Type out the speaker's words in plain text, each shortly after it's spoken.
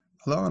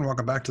Hello and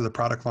welcome back to the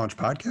Product Launch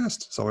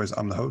Podcast. As always,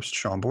 I'm the host,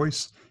 Sean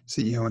Boyce,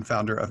 CEO and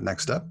founder of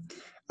Next Step.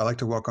 I'd like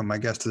to welcome my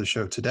guest to the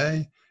show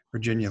today,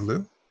 Virginia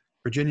Liu.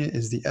 Virginia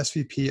is the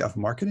SVP of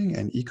Marketing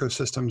and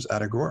Ecosystems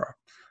at Agora.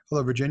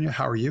 Hello, Virginia.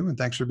 How are you? And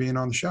thanks for being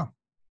on the show.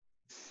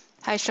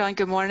 Hi, Sean.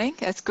 Good morning.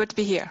 It's good to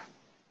be here.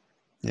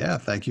 Yeah,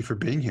 thank you for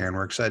being here. And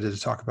we're excited to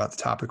talk about the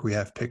topic we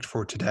have picked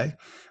for today.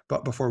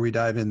 But before we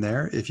dive in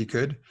there, if you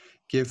could,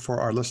 give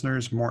for our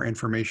listeners more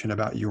information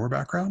about your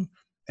background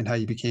and how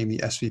you became the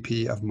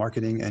SVP of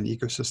Marketing and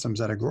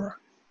Ecosystems at Agora.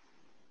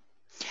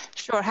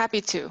 Sure, happy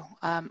to.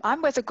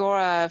 I'm with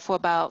Agora for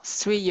about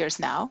 3 years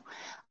now.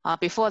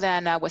 Before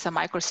then, I was at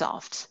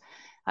Microsoft.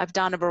 I've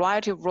done a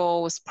variety of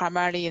roles,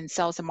 primarily in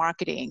sales and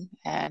marketing.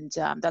 And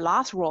the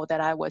last role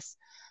that I was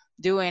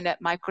doing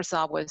at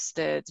Microsoft was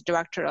the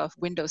director of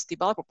Windows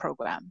Developer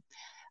Program.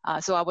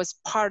 So I was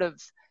part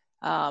of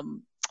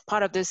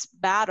this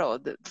battle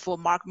for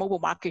mobile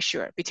market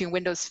share between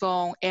Windows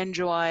Phone,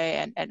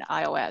 Android, and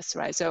iOS,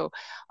 right? So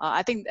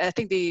I think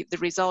the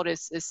result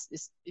is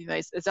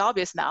it's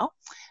obvious now,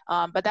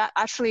 but that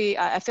actually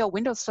I feel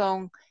Windows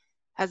Phone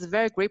has a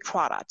very great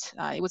product.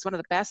 It was one of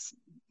the best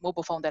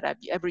mobile phone that I've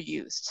ever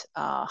used.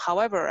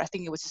 However, I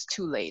think it was just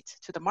too late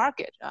to the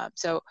market.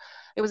 So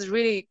it was a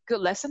really good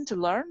lesson to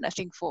learn, I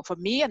think, for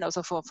me and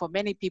also for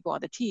many people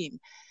on the team.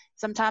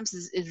 Sometimes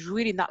it's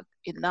really not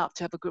enough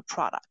to have a good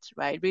product,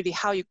 right? Really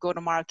how you go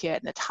to market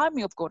and the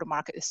timing of go to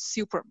market is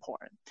super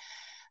important.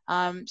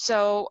 And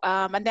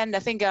then I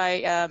think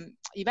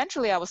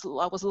eventually I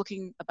was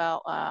looking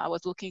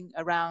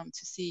around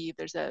to see if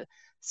there's a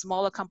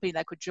smaller company that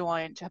I could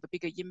join to have a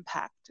bigger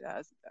impact.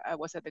 I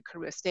was at the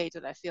career stage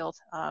and I felt,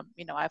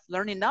 I've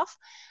learned enough.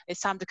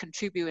 It's time to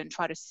contribute and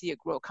try to see a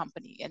grow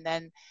company. And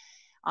then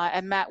I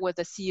met with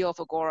the CEO of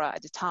Agora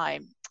at the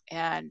time,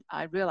 and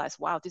I realized,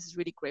 wow, this is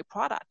really great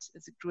product.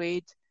 It's a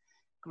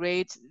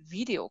great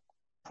video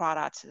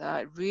product.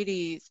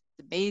 Really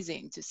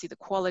amazing to see the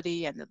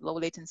quality and the low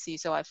latency.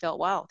 So I felt,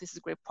 wow, this is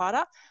a great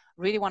product.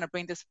 Really want to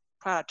bring this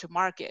product to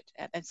market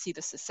and see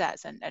the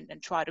success and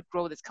try to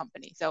grow this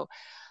company. So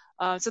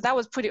that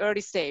was pretty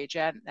early stage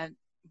and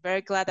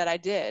very glad that I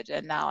did.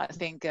 And now I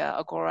think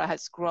Agora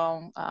has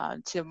grown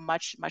to a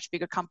much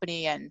bigger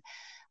company, and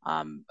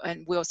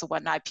we also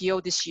won an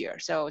IPO this year.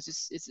 So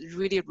it's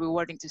really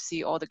rewarding to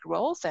see all the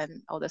growth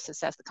and all the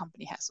success the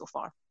company has so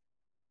far.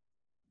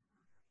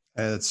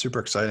 It's super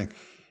exciting.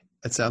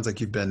 It sounds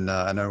like you've been,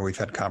 I know we've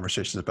had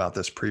conversations about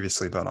this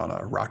previously, but on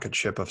a rocket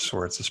ship of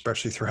sorts,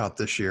 especially throughout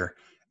this year,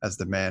 as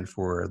demand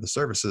for the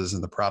services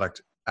and the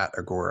product at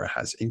Agora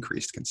has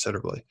increased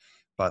considerably.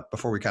 But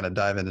before we kind of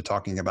dive into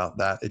talking about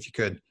that, if you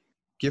could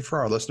give for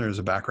our listeners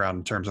a background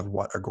in terms of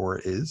what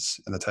Agora is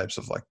and the types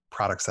of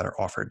products that are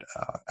offered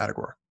at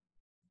Agora.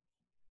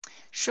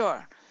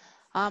 Sure.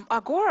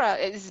 Agora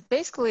is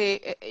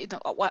basically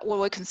what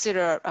we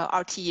consider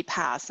RTE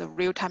PaaS, a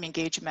real-time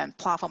engagement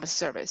platform as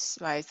service,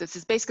 right? This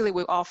is basically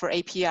we offer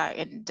API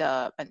and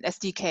an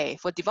SDK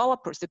for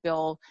developers to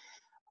build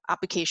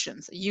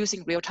applications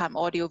using real-time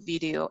audio,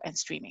 video, and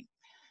streaming.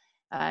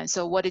 And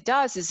so what it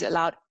does is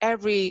allow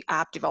every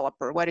app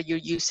developer, whether you're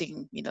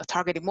using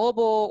targeting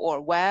mobile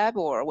or web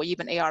or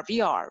even AR,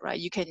 VR, right?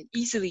 You can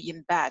easily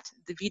embed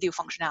the video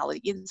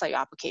functionality inside your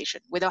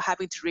application without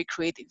having to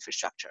recreate the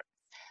infrastructure.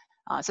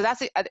 So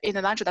that's it. In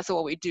a nutshell, that's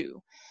what we do.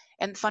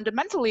 And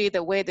fundamentally,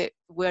 the way that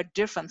we're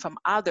different from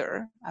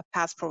other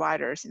PaaS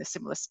providers in a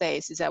similar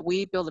space is that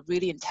we build a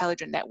really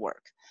intelligent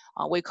network.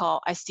 We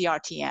call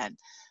SDRTN.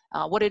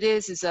 What it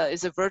is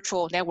a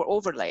virtual network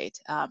overlay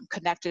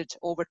connected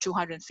over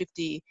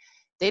 250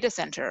 data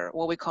center,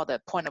 what we call the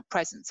point of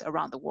presence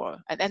around the world.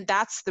 And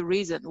that's the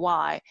reason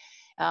why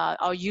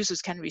our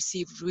users can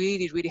receive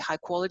really high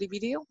quality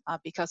video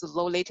because of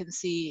low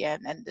latency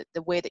and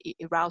the way that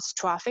it routes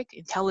traffic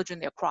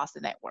intelligently across the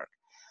network.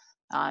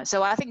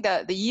 So I think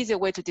that the easier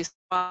way to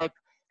describe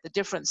the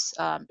difference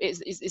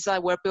is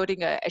like we're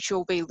building a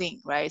HOV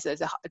link, right? So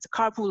it's a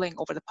carpooling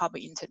over the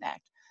public internet.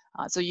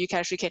 So you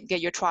can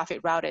get your traffic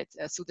routed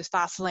through the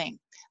fast lane.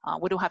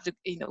 We don't have to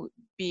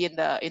be in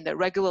the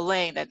regular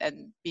lane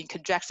and being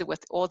congested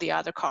with all the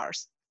other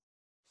cars.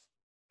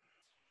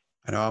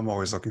 I know I'm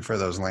always looking for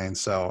those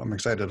lanes, so I'm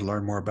excited to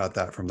learn more about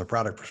that from the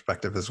product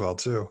perspective as well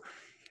too.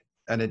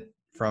 And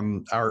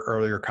from our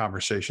earlier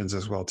conversations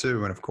as well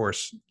too, and of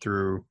course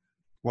through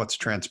what's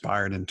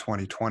transpired in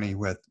 2020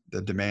 with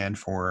the demand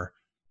for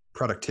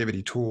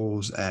productivity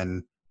tools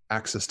and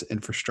access to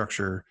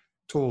infrastructure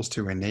tools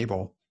to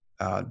enable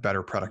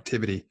better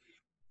productivity.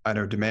 I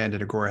know demand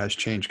at Agora has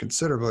changed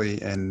considerably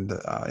and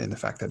in the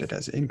fact that it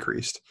has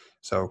increased.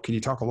 So can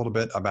you talk a little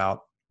bit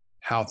about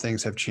how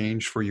things have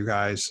changed for you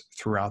guys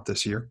throughout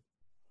this year?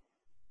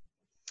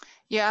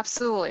 Yeah,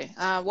 absolutely.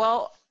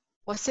 Well,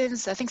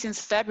 since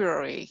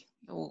February,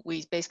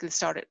 we basically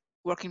started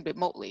working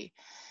remotely,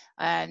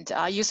 and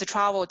I used to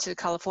travel to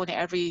California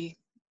every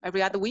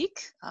other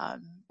week.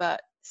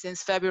 But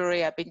since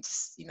February, I've been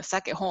just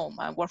stuck at home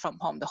and work from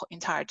home the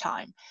entire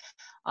time.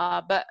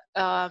 But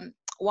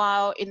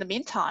while in the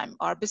meantime,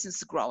 our business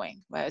is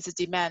growing, right? As the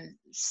demand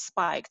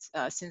spiked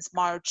since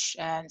March,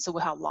 and so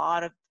we have a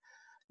lot of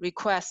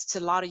requests, a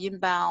lot of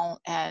inbound,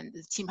 and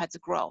the team had to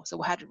grow. So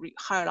we had to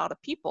hire a lot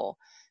of people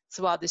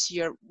throughout this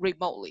year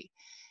remotely.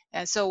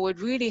 And so we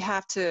really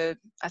have to,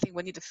 I think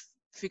we need to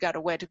figure out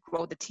a way to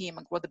grow the team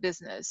and grow the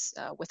business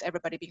with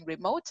everybody being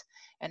remote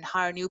and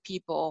hire new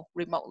people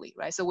remotely,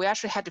 right? So we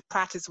actually had to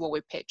practice what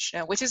we pitch,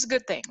 which is a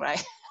good thing,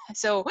 right?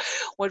 So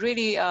we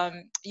really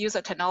use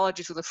the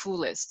technology to the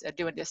fullest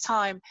during this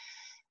time.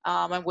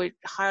 And we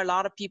hire a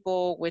lot of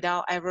people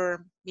without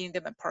ever meeting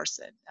them in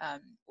person.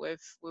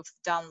 We've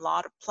done a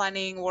lot of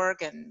planning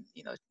work and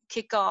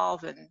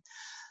kickoff and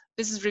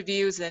business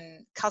reviews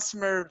and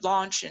customer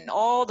launch and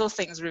all those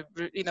things,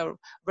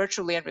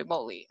 virtually and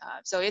remotely.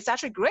 So it's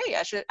actually great.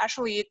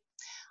 Actually,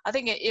 I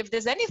think if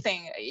there's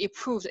anything, it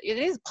proves it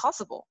is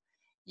possible.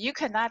 You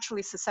can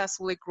actually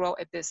successfully grow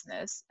a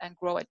business and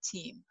grow a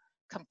team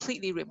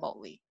completely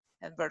remotely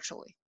and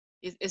virtually.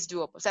 It's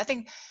doable. So I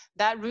think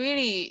that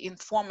really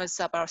informs us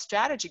of our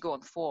strategy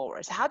going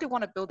forward. So how do you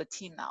want to build a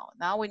team now?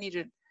 Now we need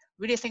to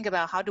really think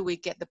about how do we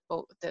get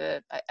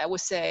I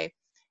would say,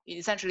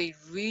 essentially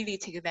really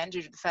take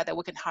advantage of the fact that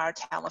we can hire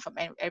talent from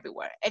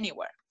everywhere,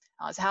 anywhere.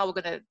 So how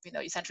we're going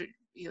to, essentially,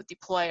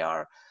 deploy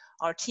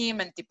our team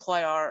and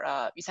deploy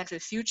our essentially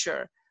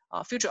future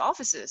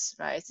offices,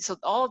 right? So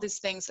all of these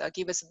things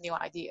give us some new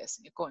ideas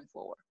going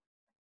forward.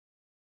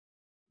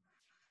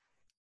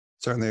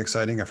 Certainly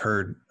exciting. I've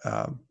heard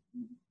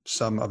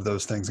some of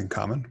those things in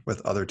common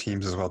with other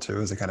teams as well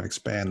too, as they kind of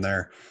expand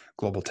their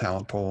global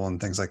talent pool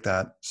and things like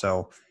that.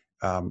 So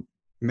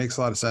makes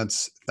a lot of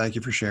sense. Thank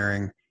you for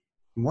sharing.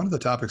 One of the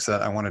topics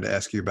that I wanted to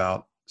ask you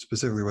about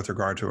specifically with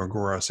regard to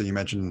Agora, so you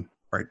mentioned,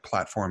 right,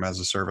 platform as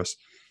a service.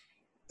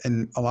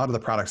 And a lot of the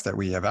products that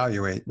we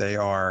evaluate, they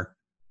are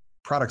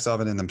products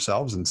of it in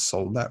themselves and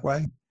sold that way,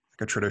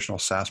 like a traditional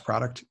SaaS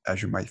product,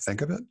 as you might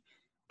think of it.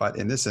 But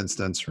in this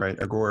instance, right,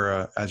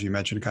 Agora, as you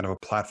mentioned, kind of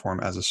a platform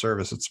as a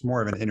service, it's more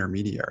of an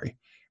intermediary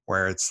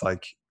where it's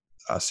like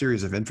a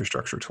series of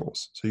infrastructure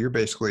tools. So you're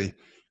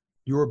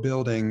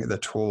building the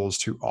tools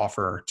to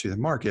offer to the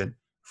market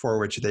for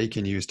which they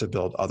can use to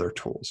build other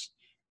tools,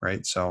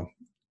 right? So,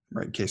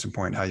 right, case in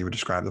point, how you would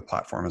describe the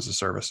platform as a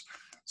service.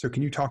 So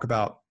can you talk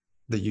about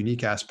the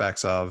unique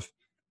aspects of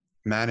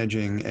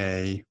managing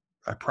a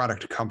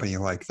product company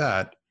like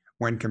that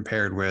when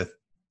compared with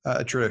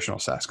a traditional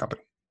SaaS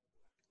company?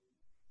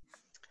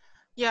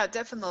 Yeah,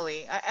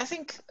 definitely. I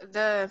think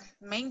the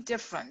main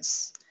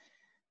difference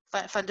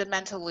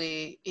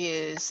fundamentally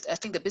is, I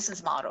think, the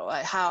business model,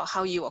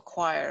 how you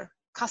acquire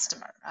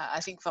customer. I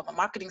think from a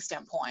marketing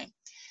standpoint,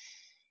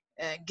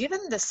 given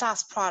the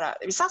SaaS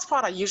product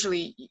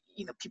usually,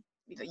 you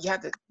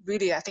have to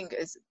really, I think,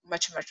 is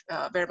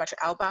very much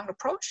outbound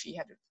approach. You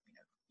have to,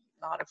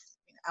 a lot of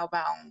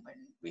outbound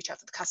and reach out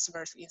to the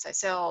customers, inside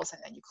sales,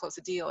 and then you close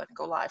the deal and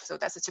go live. So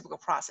that's a typical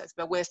process.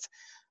 But with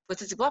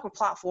the developer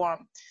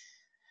platform,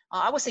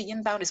 I would say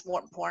inbound is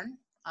more important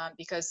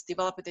because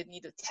developers, they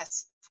need to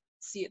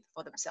see it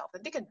for themselves,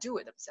 and they can do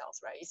it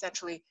themselves, right?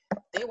 Essentially,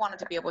 they wanted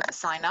to be able to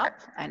sign up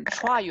and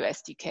try your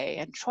SDK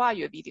and try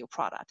your video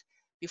product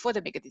before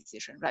they make a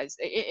decision, right?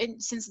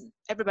 And since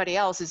everybody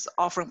else is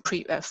offering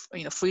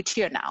free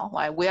tier now,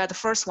 right? We are the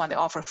first one to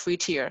offer free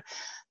tier.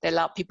 They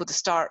allow people to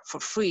start for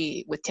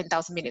free with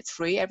 10,000 minutes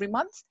free every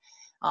month.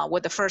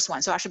 With the first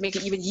one. So actually make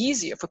it even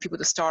easier for people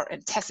to start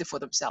and test it for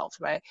themselves,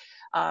 right?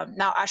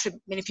 Now actually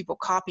many people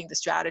copying the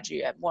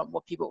strategy and more and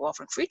more people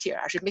offering free tier,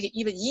 actually make it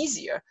even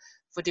easier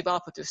for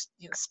developers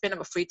to spin up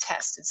a free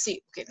test and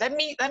see, okay, let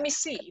me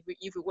see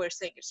if we're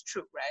saying it's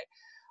true,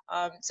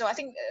 right? So I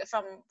think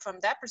from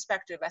that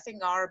perspective, I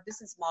think our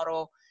business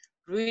model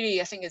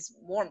really, I think, is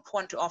more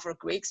important to offer a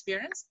great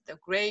experience, the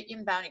great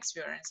inbound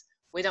experience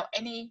without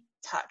any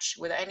touch,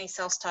 without any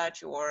sales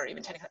touch or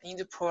even technical. You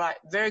need to provide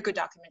very good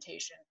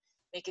documentation,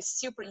 make it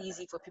super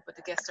easy for people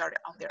to get started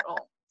on their own.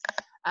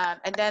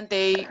 And then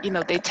they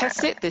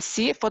test it, they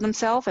see it for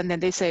themselves, and then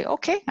they say,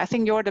 okay, I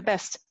think you're the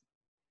best.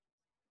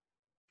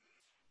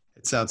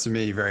 It sounds to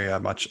me very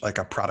much like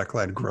a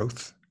product-led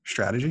growth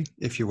strategy,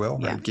 if you will,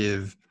 right?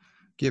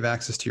 Give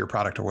access to your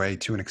product away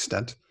to an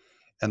extent,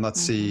 and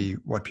let's see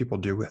what people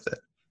do with it,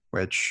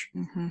 which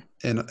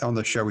on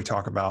the show, we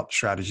talk about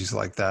strategies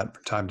like that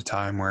from time to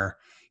time where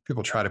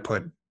people try to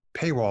put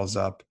paywalls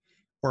up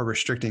or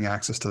restricting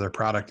access to their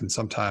product. And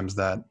sometimes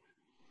that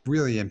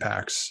really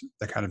impacts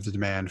the kind of the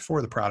demand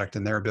for the product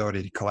and their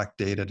ability to collect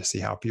data to see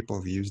how people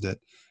have used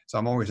it. So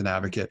I'm always an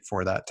advocate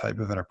for that type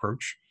of an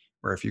approach,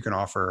 where if you can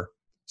offer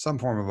some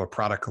form of a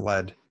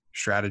product-led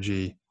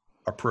strategy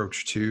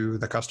approach to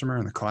the customer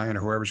and the client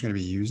or whoever's going to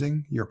be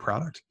using your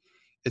product,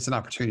 it's an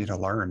opportunity to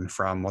learn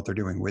from what they're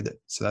doing with it.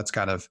 So that's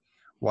kind of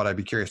what I'd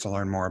be curious to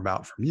learn more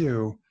about from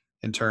you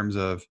in terms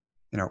of,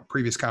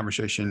 previous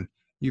conversation.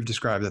 You've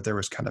described that there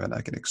was kind of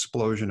an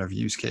explosion of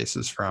use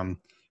cases from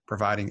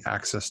providing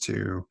access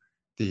to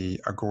the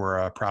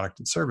Agora product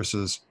and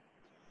services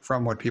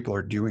from what people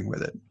are doing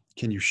with it.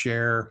 Can you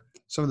share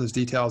some of those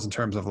details in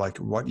terms of like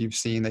what you've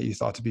seen that you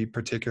thought to be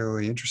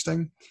particularly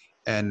interesting?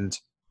 And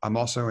I'm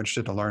also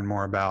interested to learn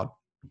more about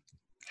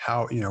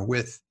how,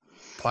 with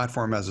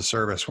platform as a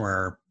service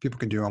where people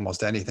can do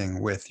almost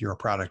anything with your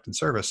product and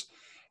service,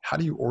 how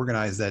do you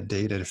organize that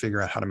data to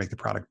figure out how to make the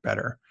product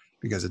better?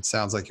 Because it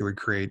sounds like it would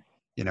create,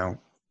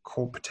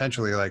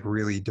 potentially like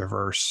really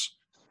diverse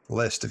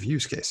list of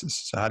use cases.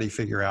 So how do you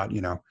figure out,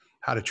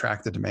 how to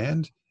track the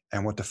demand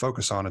and what to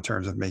focus on in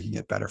terms of making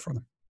it better for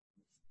them?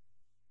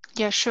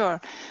 Yeah, sure.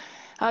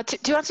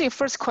 To answer your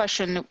first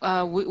question,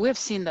 we've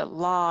seen a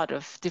lot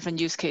of different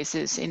use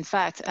cases. In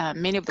fact,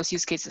 many of those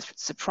use cases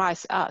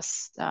surprise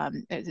us.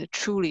 They're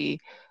truly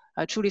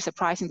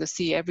surprising to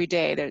see every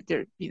day.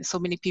 There so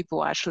many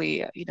people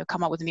actually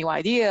come up with new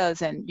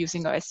ideas and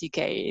using our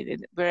SDK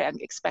in a very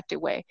unexpected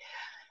way.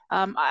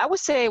 I would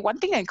say one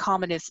thing in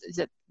common is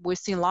that we've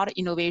seen a lot of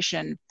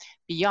innovation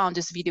beyond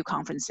just video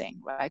conferencing,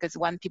 right? Because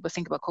when people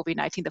think about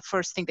COVID-19, the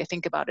first thing they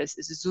think about is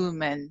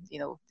Zoom and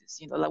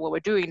like what we're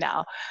doing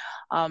now.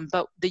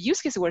 But the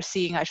use case we're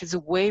seeing actually is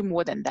way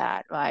more than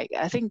that, right?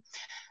 I think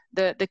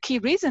the key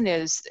reason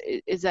is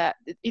that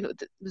the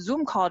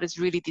Zoom call is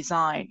really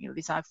designed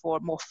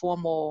for more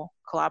formal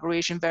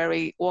collaboration,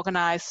 very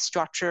organized,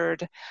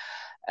 structured.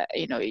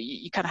 You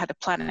kind of have to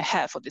plan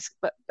ahead for this.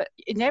 But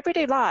in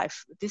everyday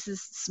life, this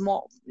is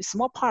small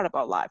part of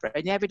our life, right?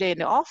 And every day in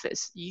the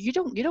office, you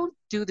don't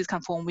do this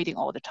kind of phone meeting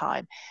all the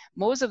time.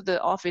 Most of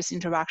the office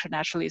interaction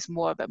actually is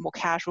more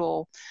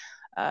casual.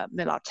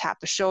 I'll tap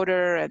the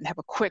shoulder and have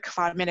a quick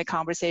 5-minute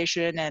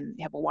conversation and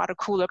have a water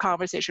cooler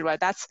conversation, right?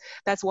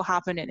 That's what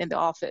happened in the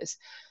office.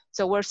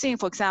 So we're seeing,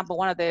 for example,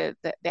 one of the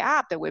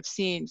app that we've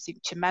seen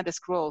tremendous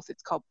growth.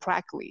 It's called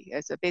Practically.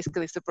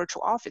 Basically it's a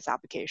virtual office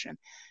application.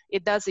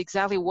 It does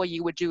exactly what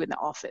you would do in the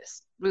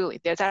office. Really,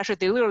 they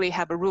literally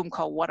have a room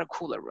called water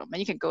cooler room, and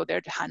you can go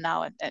there to hang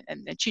out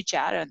and chit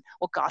chat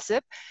or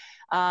gossip.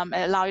 And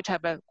allow you to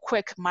have a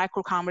quick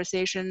micro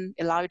conversation,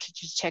 allow you to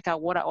just check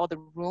out what are all the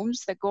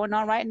rooms that are going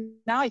on right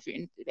now. If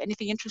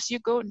anything interests you,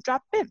 go and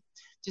drop in.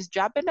 Just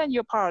drop in and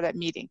you're part of that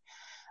meeting.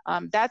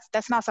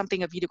 That's not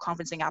something a video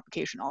conferencing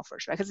application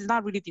offers, right? Because it's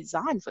not really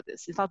designed for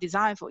this. It's not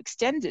designed for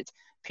extended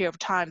period of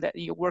time that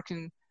you're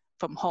working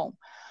from home.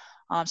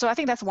 So I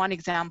think that's one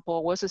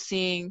example. We're also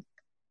seeing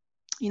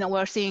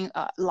we're seeing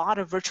a lot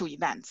of virtual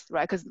events,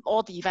 right? Because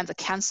all the events are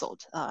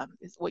canceled.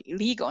 It's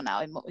illegal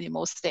now in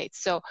most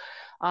states. So,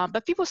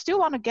 but people still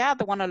want to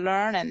gather, want to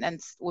learn, and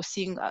we're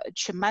seeing a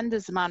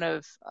tremendous amount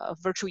of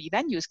virtual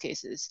event use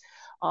cases.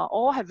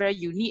 All have very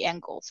unique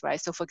angles, right?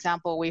 So, for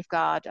example, we've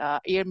got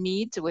Air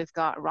Meet, we've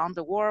got Around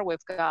the World,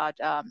 we've got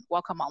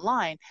Welcome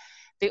Online.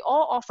 They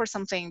all offer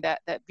something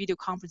that video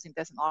conferencing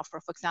doesn't offer.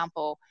 For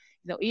example,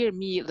 Ear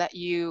Me let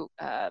you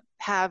they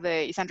have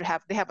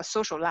a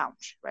social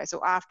lounge, right?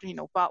 So after,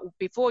 but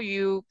before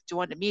you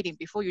join the meeting,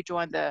 before you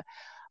join the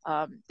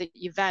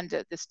event,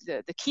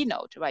 the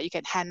keynote, right? You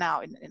can hang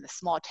out in a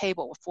small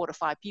table with 4 to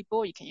 5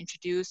 people. You can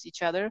introduce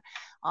each other.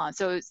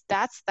 So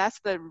that's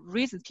the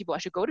reason people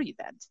actually go to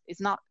events. It's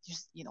not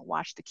just,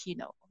 watch the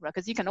keynote, right?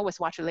 Because you can always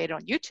watch it later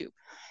on YouTube.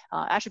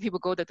 Actually, people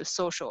go to the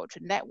social to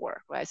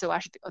network, right? So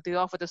actually, they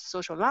offer the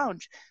social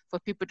lounge for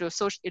people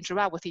to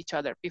interact with each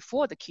other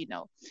before the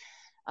keynote.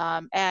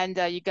 And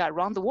you got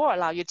Around the World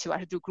allow you to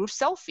actually do group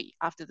selfie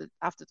after the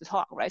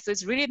talk, right? So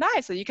it's really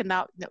nice. So you can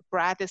now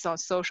brag this on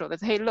social.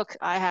 That, hey, look,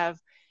 I had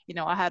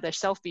a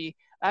selfie.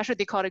 Actually,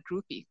 they call it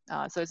groupie.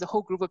 So it's a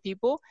whole group of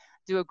people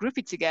do a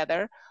groupie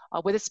together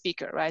with a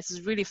speaker, right? So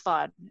it's really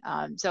fun.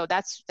 So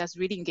that's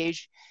really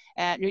engaged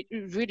and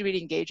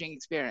really engaging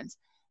experience.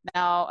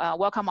 Now,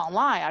 Welcome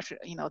Online, actually,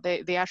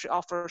 they actually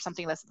offer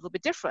something that's a little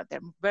bit different. They're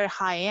very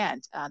high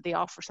end. They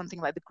offer something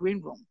like the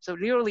green room. So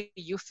literally,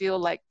 you feel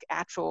like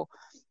actual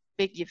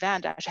big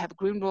event. Actually have a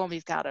green room.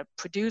 You've got a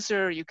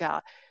producer. You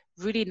got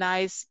really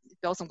nice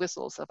bells and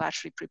whistles of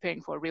actually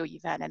preparing for a real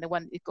event. And then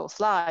when it goes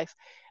live,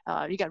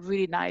 you got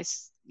really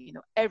nice,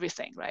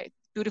 everything, right?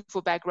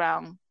 Beautiful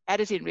background,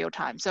 edited in real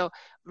time. So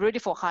really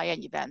for high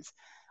end events.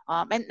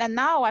 And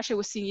now actually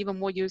we're seeing even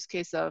more use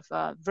case of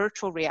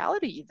virtual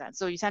reality events.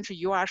 So essentially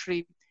you're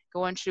actually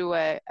going to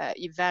a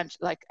event,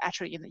 like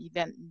actually in the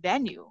event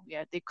venue.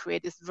 Yeah, they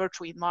create this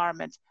virtual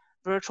environment,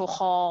 virtual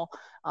hall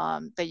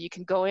that you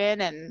can go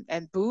in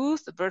and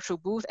booth, the virtual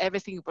booth,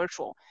 everything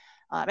virtual.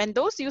 And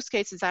those use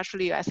cases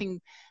actually, I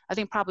think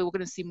probably we're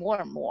going to see more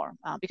and more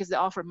because they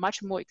offer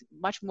much more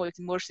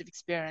immersive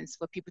experience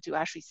for people to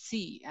actually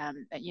see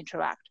and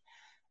interact.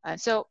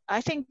 So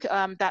I think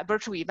that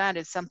virtual event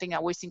is something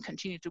that we've seen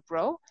continue to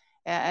grow,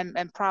 and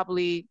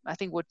probably I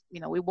think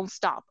we won't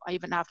stop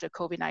even after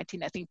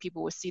COVID-19. I think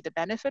people will see the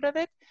benefit of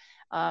it.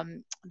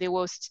 They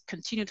will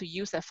continue to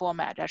use that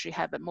format to actually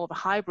have a more of a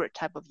hybrid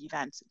type of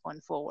event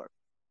going forward.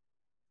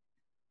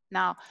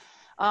 Now,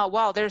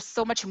 wow, there's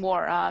so much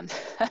more.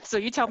 So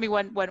you tell me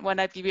when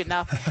I give you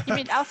enough. You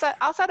mean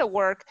outside of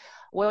work,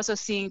 we're also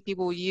seeing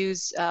people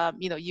use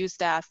use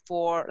that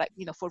for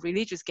for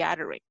religious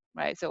gathering,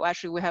 right? So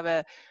actually we have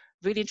a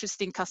really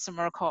interesting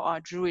customer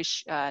called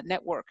Jewish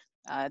Network.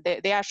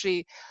 They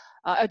actually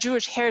a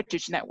Jewish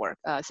heritage network.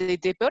 So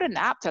they built an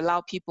app to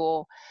allow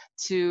people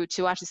to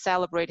actually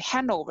celebrate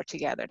Hanover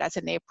together. That's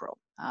in April.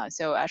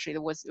 So actually,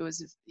 it was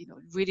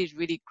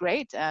really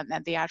great, and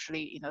they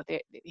actually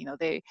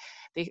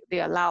they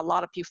allow a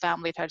lot of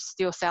family to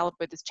still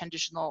celebrate this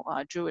traditional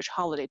Jewish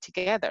holiday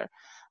together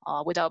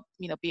without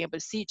being able to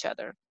see each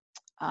other.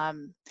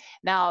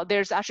 Now,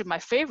 there's actually my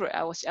favorite.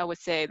 I would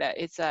say that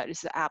it's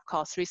an app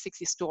called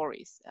 360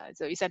 Stories.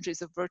 So essentially,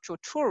 it's a virtual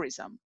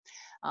tourism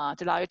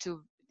to allow you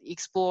to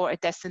explore a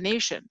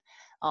destination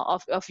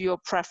of your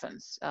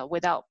preference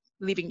without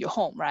leaving your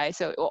home, right?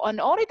 So,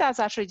 and all it does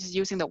actually just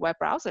using the web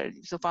browser.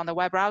 So from the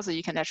web browser,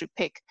 you can actually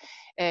pick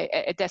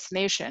a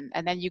destination,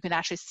 and then you can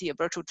actually see a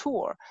virtual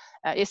tour.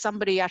 If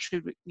somebody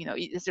actually,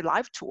 it's a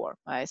live tour,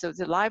 right? So it's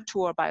a live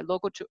tour by a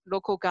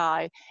local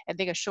guy, and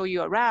they can show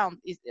you around.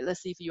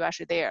 Let's see if you're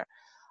actually there.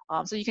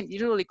 So you can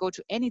literally go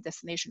to any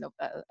destination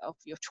of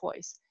your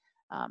choice.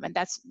 And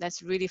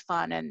that's really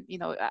fun. And,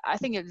 I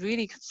think it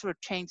really sort of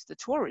changed the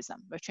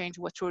tourism, or changed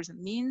what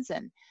tourism means.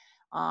 And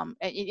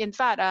in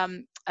fact,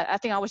 I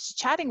think I was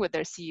chatting with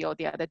their CEO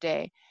the other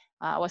day.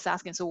 I was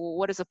asking, so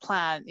what is the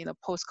plan,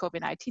 post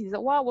COVID-19? He said,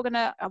 well, we're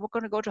gonna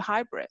go to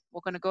hybrid.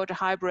 We're gonna go to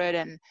hybrid,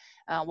 and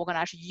we're gonna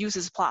actually use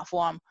this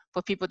platform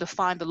for people to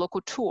find the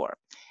local tour,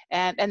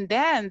 and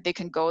then they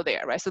can go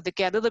there, right? So they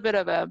get a little bit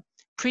of a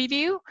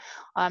preview.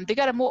 They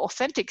got a more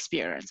authentic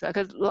experience, right?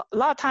 Because a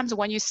lot of times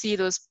when you see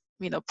those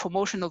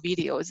promotional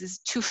videos, it's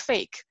too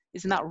fake.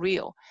 It's not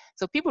real.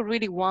 So people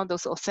really want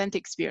those authentic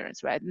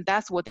experience, right? And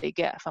that's what they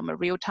get from a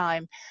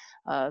real-time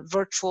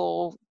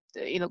virtual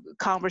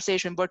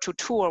conversation, virtual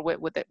tour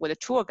with a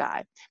tour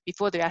guide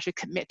before they actually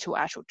commit to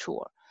actual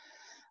tour.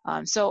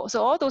 So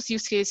all those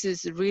use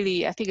cases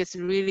really, I think it's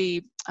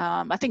really,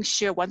 I think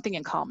share one thing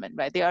in common,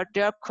 right? They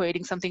are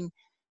creating something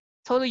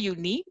totally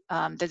unique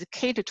that's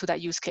catered to that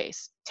use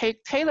case,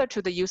 tailored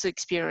to the user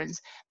experience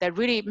that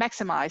really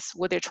maximize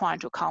what they're trying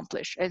to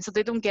accomplish. And so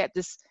they don't get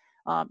this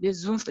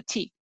Zoom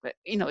fatigue. But,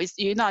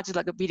 you're not just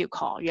like a video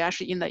call. You're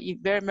actually in the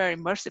very, very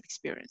immersive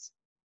experience.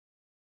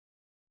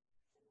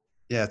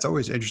 Yeah, it's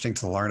always interesting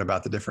to learn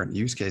about the different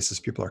use cases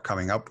people are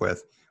coming up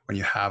with when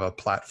you have a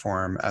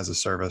platform as a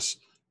service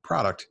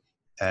product.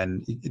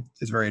 And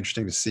it's very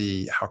interesting to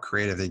see how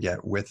creative they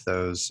get with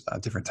those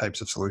different types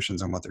of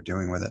solutions and what they're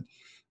doing with it.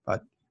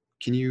 But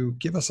can you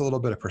give us a little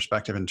bit of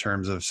perspective in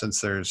terms of,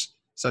 since there's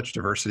such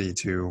diversity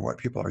to what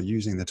people are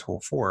using the tool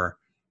for,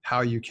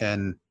 how you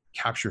can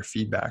capture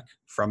feedback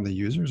from the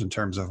users in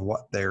terms of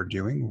what they're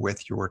doing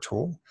with your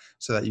tool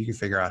so that you can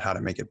figure out how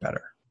to make it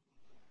better?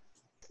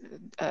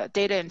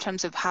 Data in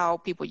terms of how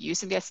people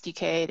using the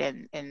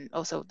SDK, and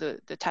also the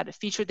type of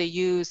feature they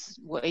use,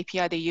 what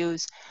API they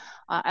use,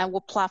 and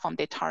what platform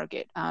they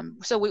target.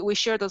 So we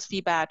share those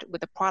feedback with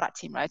the product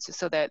team, right?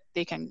 So that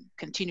they can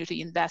continue to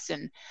invest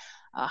in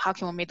how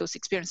can we make those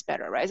experience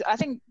better, right? I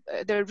think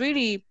there are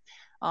really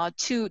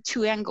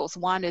two angles.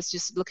 One is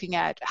just looking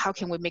at how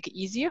can we make it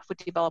easier for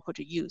developer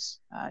to use,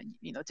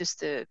 just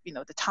the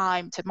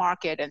time to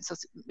market, and so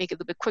make it a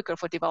little bit quicker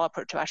for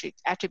developer to actually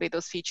activate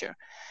those features.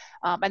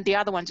 And the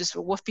other one, just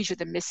what feature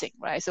they're missing,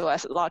 right? So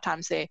as a lot of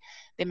times they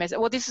may say,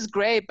 well, this is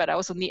great, but I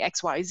also need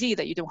X, Y, Z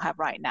that you don't have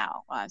right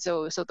now.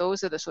 So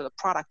those are the sort of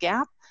product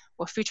gap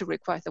or feature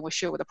requests that we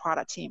share with the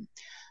product team.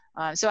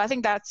 So I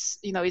think that's,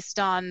 it's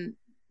done,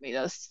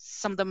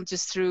 some of them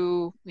just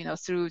through,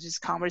 through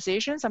just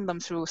conversation, some of them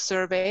through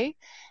survey.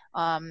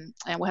 And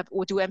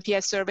we'll do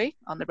NPS survey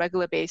on the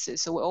regular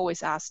basis. So we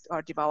always ask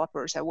our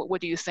developers, what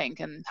do you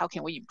think and how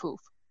can we improve?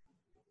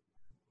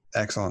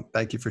 Excellent.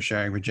 Thank you for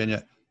sharing,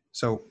 Virginia.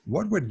 So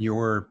what would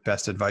your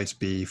best advice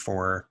be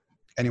for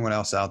anyone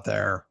else out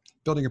there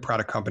building a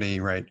product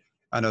company, right?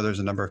 I know there's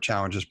a number of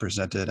challenges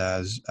presented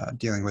as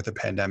dealing with the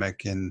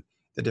pandemic and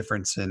the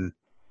difference in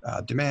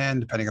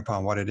demand, depending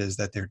upon what it is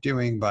that they're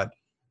doing. But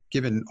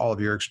given all of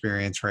your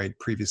experience, right,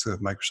 previously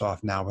with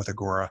Microsoft, now with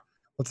Agora,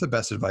 what's the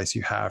best advice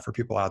you have for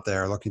people out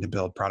there looking to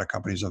build product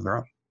companies of their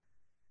own?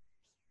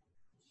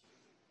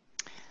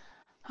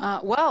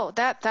 Well,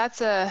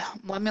 that's a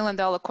 $1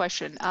 million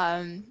question.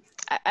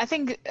 I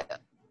think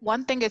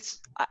one thing is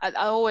I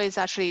always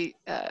actually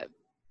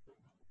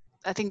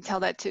I think tell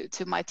that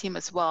to my team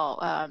as well.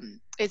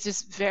 It's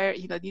just very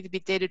need to be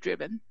data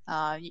driven.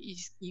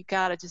 You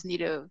gotta just need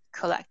to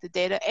collect the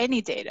data,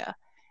 any data.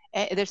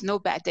 There's no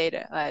bad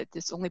data.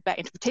 There's only bad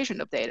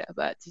interpretation of data.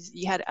 But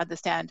you had to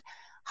understand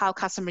how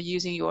customer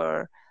using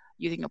your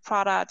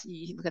product.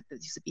 You look at the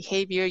user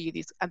behavior. You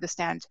need to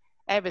understand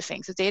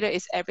everything. So data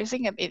is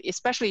everything,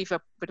 especially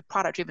with a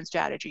product-driven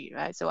strategy,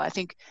 right? So I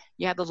think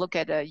you have to look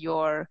at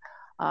your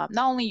not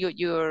only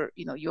your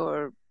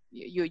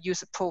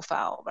user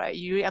profile, right?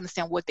 You really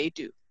understand what they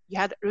do. You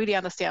have to really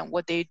understand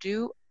what they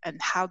do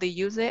and how they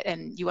use it,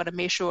 and you want to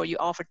make sure you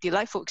offer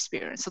delightful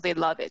experience so they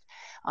love it.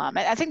 And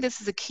I think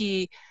this is a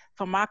key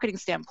from a marketing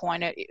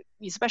standpoint,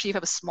 especially if you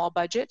have a small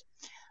budget.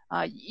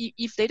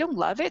 If they don't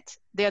love it,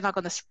 they're not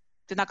going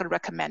to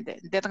recommend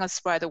it. They're not going to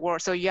spread the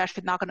word. So you're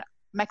actually not going to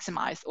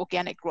maximize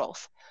organic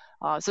growth.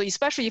 So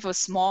especially if a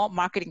small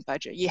marketing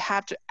budget, you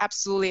have to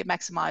absolutely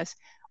maximize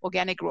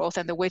organic growth.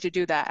 And the way to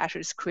do that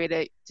actually is create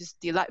a just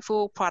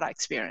delightful product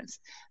experience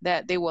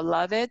that they will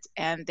love it,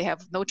 and they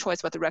have no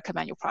choice but to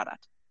recommend your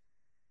product.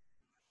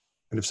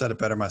 Could have said it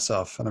better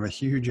myself. And I'm a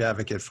huge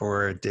advocate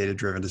for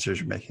data-driven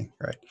decision-making,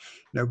 right?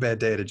 No bad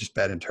data, just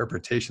bad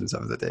interpretations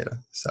of the data.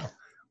 So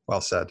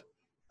well said.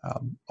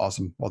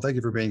 Awesome. Well, thank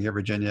you for being here,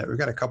 Virginia. We've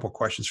got a couple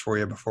questions for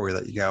you before we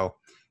let you go.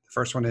 The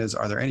first one is,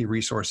 are there any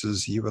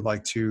resources you would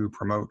like to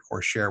promote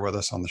or share with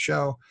us on the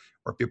show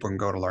where people can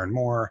go to learn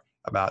more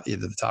about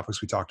either the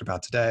topics we talked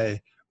about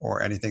today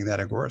or anything that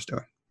Agora is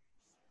doing?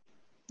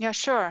 Yeah,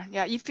 sure.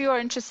 Yeah, if you are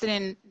interested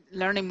in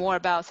learning more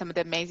about some of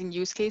the amazing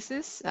use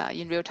cases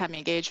in real-time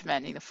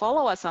engagement,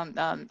 follow us on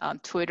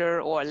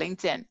Twitter or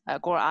LinkedIn,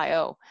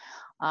 Agora.io.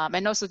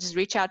 And also just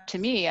reach out to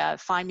me,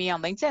 find me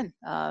on LinkedIn,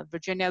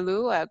 Virginia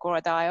Liu,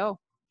 Agora.io.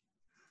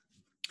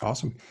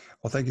 Awesome.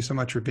 Well, thank you so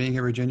much for being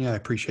here, Virginia. I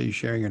appreciate you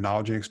sharing your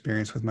knowledge and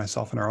experience with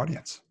myself and our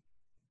audience.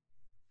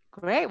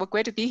 Great. Well,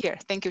 great to be here.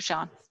 Thank you,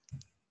 Sean.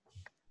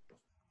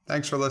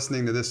 Thanks for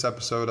listening to this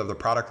episode of the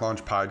Product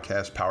Launch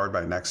Podcast powered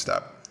by Next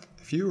Step.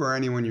 If you or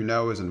anyone you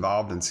know is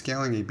involved in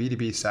scaling a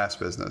B2B SaaS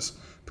business,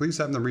 please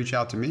have them reach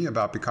out to me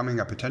about becoming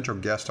a potential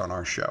guest on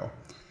our show.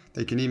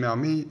 They can email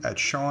me at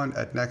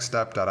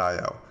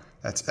sean@nextstep.io.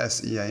 That's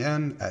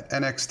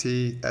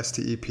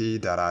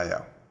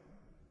SEAN@nxtstep.io.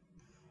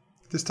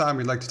 This time,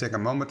 we'd like to take a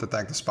moment to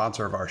thank the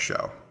sponsor of our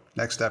show,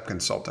 Next Step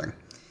Consulting.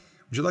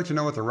 Would you like to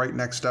know what the right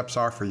next steps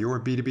are for your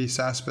B2B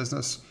SaaS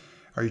business?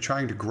 Are you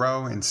trying to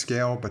grow and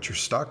scale, but you're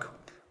stuck?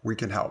 We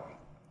can help.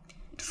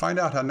 To find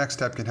out how Next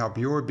Step can help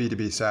your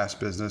B2B SaaS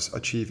business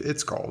achieve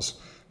its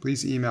goals,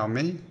 please email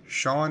me,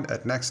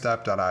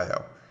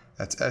 sean@nextstep.io.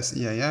 That's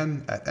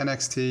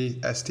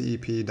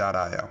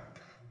SEAN@nxtstep.io.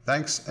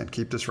 Thanks, and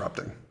keep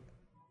disrupting.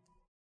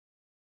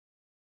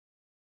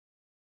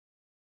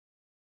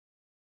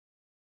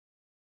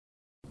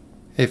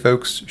 Hey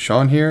folks,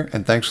 Sean here,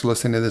 and thanks for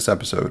listening to this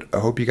episode. I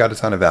hope you got a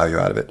ton of value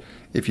out of it.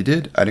 If you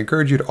did, I'd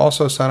encourage you to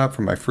also sign up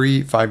for my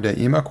free 5-day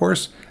email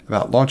course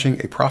about launching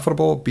a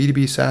profitable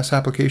B2B SaaS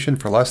application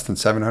for less than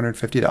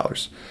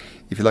 $750.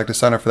 If you'd like to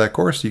sign up for that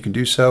course, you can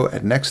do so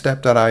at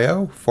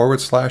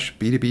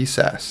nextstep.io/B2B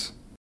SaaS.